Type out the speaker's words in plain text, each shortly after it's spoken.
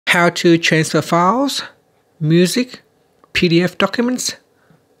how to transfer files, music, PDF documents,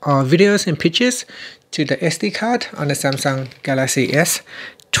 or videos and pictures to the SD card on the Samsung Galaxy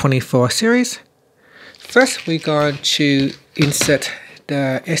S24 series. First, we're going to insert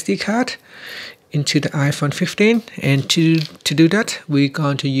the SD card into the iPhone 15, and to do that, we're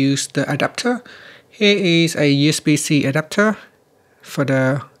going to use the adapter. Here is a USB-C adapter for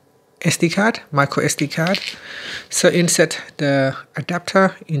the SD card, micro SD card. So insert the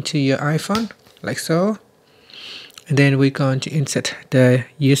adapter into your iPhone like so, and then we're going to insert the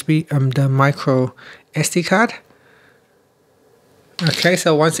the micro SD card. Okay,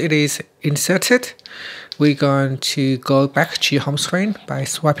 so once it is inserted, we're going to go back to your home screen by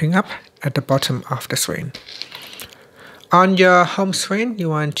swiping up at the bottom of the screen. On your home screen, you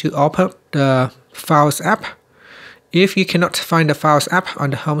want to open up the Files app. If you cannot find the Files app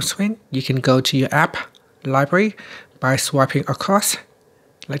on the home screen, you can go to your app library by swiping across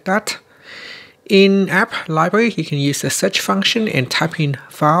like that. In app library, you can use the search function and type in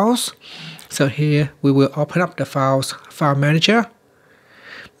files. So here we will open up the files file manager.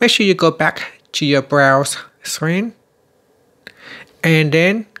 Make sure you go back to your browse screen and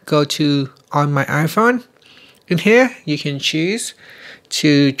then go to on my iPhone. In here, you can choose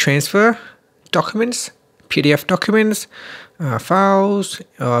to transfer documents, PDF documents, files,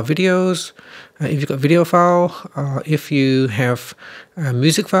 videos. If you've got video file, if you have a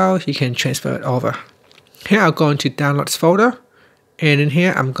music file, you can transfer it over. Here I'll go into Downloads folder, and in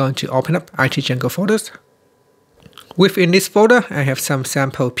here I'm going to open up IT Jungle folders. Within this folder, I have some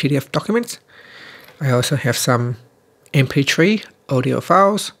sample PDF documents. I also have some MP3 audio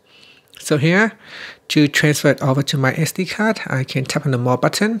files. So here, to transfer it over to my SD card, I can tap on the More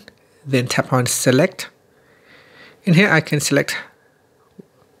button, then tap on Select. In here, I can select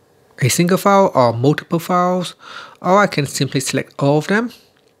a single file or multiple files, or I can simply select all of them.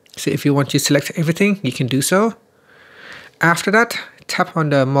 So if you want to select everything, you can do so. After that, tap on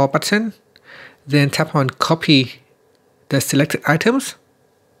the More button, then tap on Copy the selected items.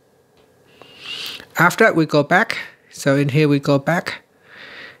 After that, we go back. So in here, we go back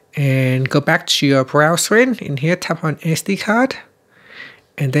and go back to your browse screen. In here, tap on SD card,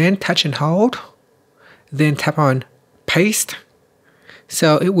 and then touch and hold. Then tap on Paste.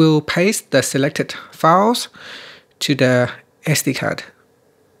 So it will paste the selected files to the SD card.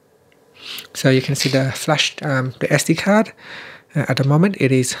 So you can see the the SD card. At the moment,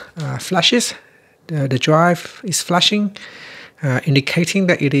 it is flashes. The drive is flashing, indicating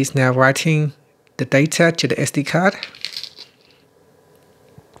that it is now writing the data to the SD card.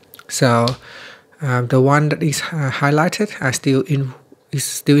 So the one that is highlighted is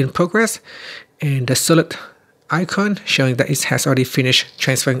still in progress, and the solid icon showing that it has already finished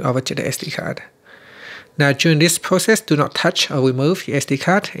transferring over to the SD card. Now during this process, do not touch or remove your SD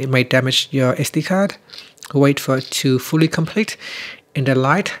card. It may damage your SD card. Wait for it to fully complete and the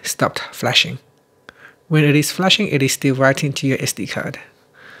light stopped flashing. When it is flashing, it is still writing to your SD card.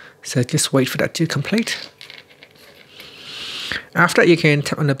 So just wait for that to complete. After, you can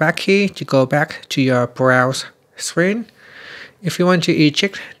tap on the back key to go back to your browse screen. If you want to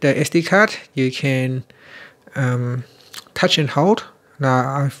eject the SD card, you can touch and hold.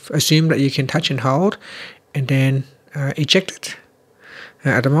 Now I've assumed that you can touch and hold and then eject it.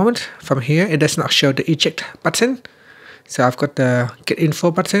 At the moment, from here, it does not show the eject button. So I've got the get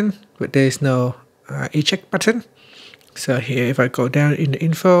info button, but there is no eject button. So here, if I go down in the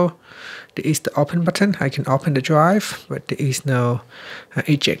info, there is the open button. I can open the drive, but there is no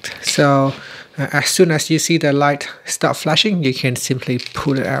eject. So as soon as you see the light start flashing, you can simply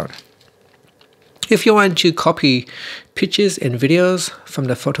pull it out. If you want to copy pictures and videos from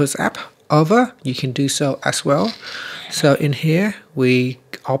the Photos app over, you can do so as well. So in here, we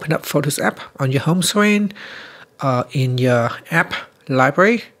open up Photos app on your home screen, in your app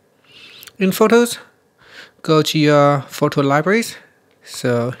library. In Photos, go to your photo libraries.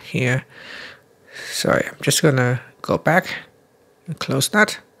 So here, sorry, I'm just gonna go back and close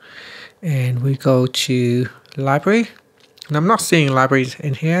that, and we go to library. And I'm not seeing libraries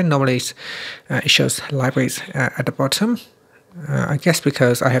in here. Normally it shows libraries at the bottom. I guess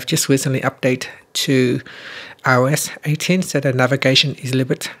because I have just recently updated to iOS 18, so the navigation is a little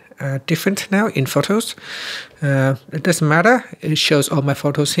bit different now in Photos. It doesn't matter, it shows all my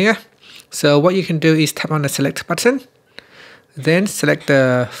photos here. So what you can do is tap on the Select button, then select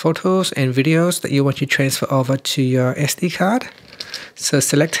the photos and videos that you want to transfer over to your SD card. So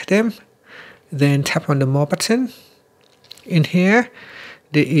select them, then tap on the More button. In here,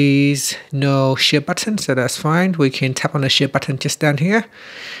 there is no share button, so that's fine. We can tap on the share button just down here,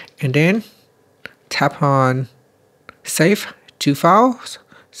 and then tap on Save to Files,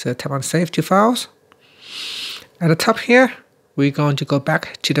 So tap on Save to Files. At the top here, we're going to go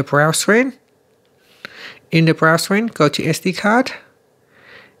back to the browse screen. In the browse screen, go to SD card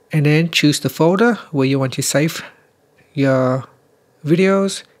and then choose the folder where you want to save your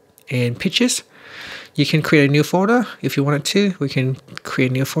videos and pictures. You can create a new folder if you wanted to. We can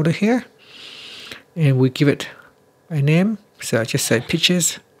create a new folder here and we give it a name. So I just say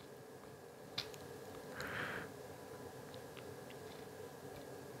pictures.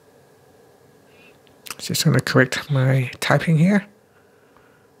 Just going to correct my typing here.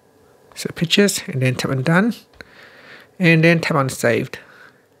 So pictures, and then tap on done, and then tap on saved.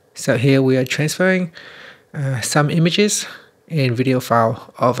 So here we are transferring some images and video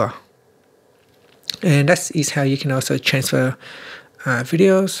file over. And that is how you can also transfer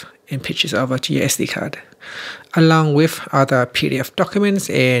videos and pictures over to your SD card, along with other PDF documents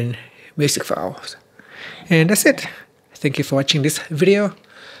and music files. And that's it. Thank you for watching this video.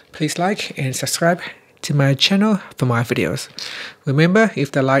 Please like and subscribe to my channel for my videos. Remember,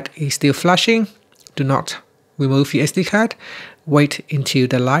 if the light is still flashing, do not remove your SD card. Wait until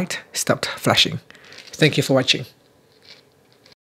the light stopped flashing. Thank you for watching.